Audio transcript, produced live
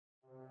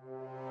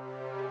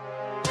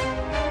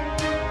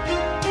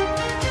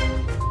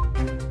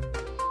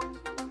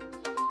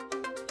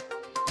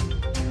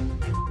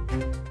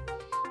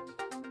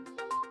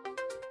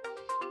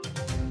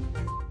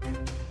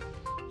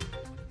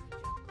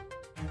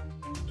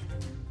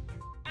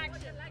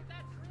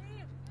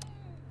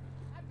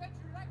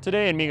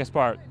Today in Mingus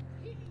Park,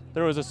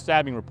 there was a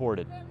stabbing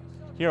reported.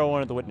 Here are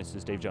one of the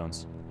witnesses, Dave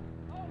Jones.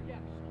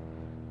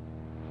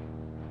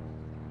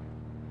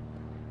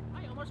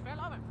 I almost fell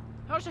over.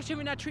 I was just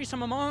chewing that tree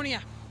some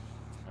ammonia.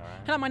 All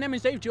right. Hello, my name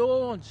is Dave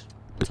Jones.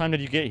 What time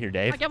did you get here,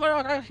 Dave? I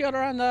got here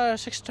around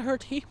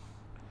 6:30.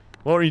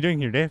 What were you doing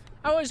here, Dave?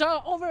 I was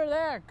over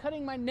there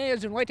cutting my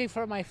nails and waiting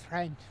for my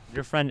friend. Did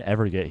your friend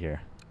ever get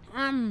here?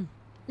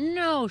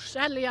 No,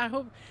 sadly, I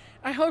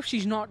hope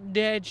she's not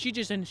dead. She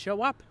just didn't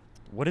show up.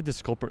 What did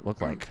this culprit look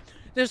like?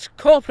 This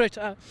culprit,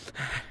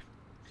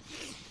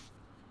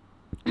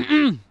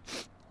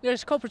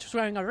 this culprit was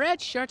wearing a red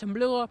shirt and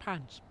blue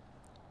pants.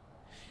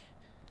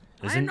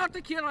 I'm not the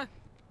killer.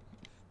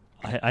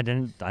 I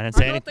didn't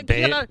say anything.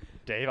 Dave, I didn't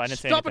say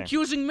anything. Stop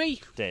accusing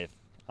me. Dave,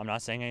 I'm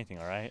not saying anything,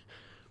 all right?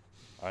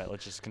 All right,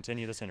 let's just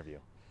continue this interview.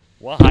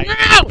 What height? No!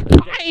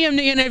 I am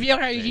the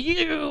interviewer.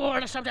 You are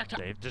the subject.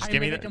 Dave, just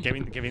give me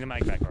the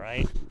mic back, all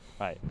right?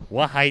 All right.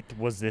 What height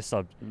was this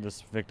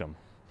victim?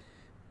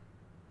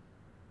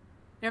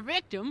 The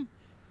victim?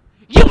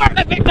 You are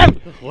the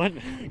victim! What?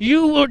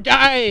 You will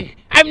die!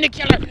 I'm the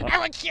killer! I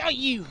will kill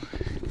you!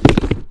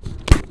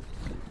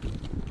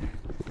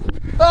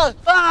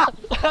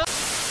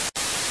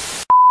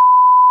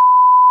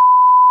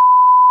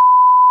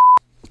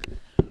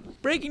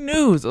 Breaking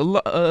news! A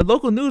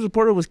local news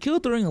reporter was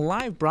killed during a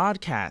live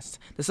broadcast.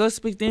 The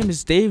suspect's name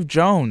is Dave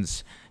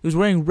Jones. He was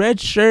wearing red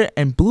shirt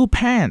and blue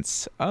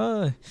pants.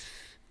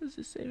 What's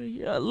it say right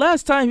here?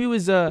 Last time he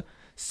was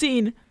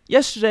seen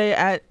yesterday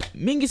at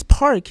Mingus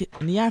Park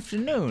in the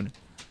afternoon.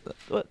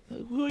 Who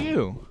are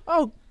you?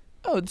 Oh,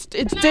 it's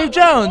Dave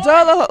Jones.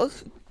 Oh,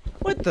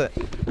 what the?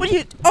 What are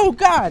you? Oh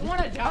God!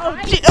 Wanna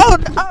die?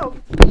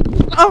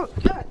 Oh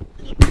God!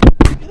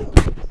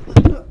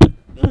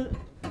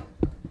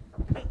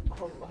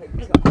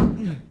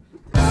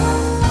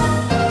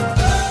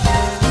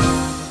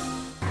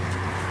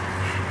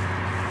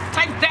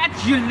 Take that,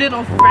 you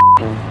little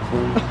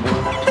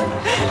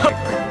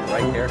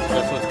Right there,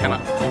 just so it's kind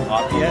of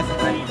obvious, and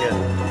then you just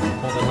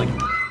hold it like.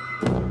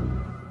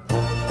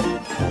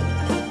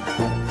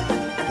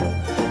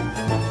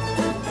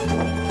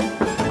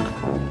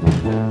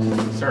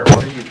 Sir,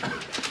 what are you?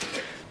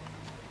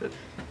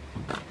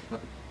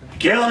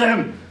 Kill him!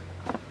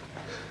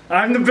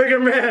 I'm the bigger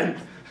man!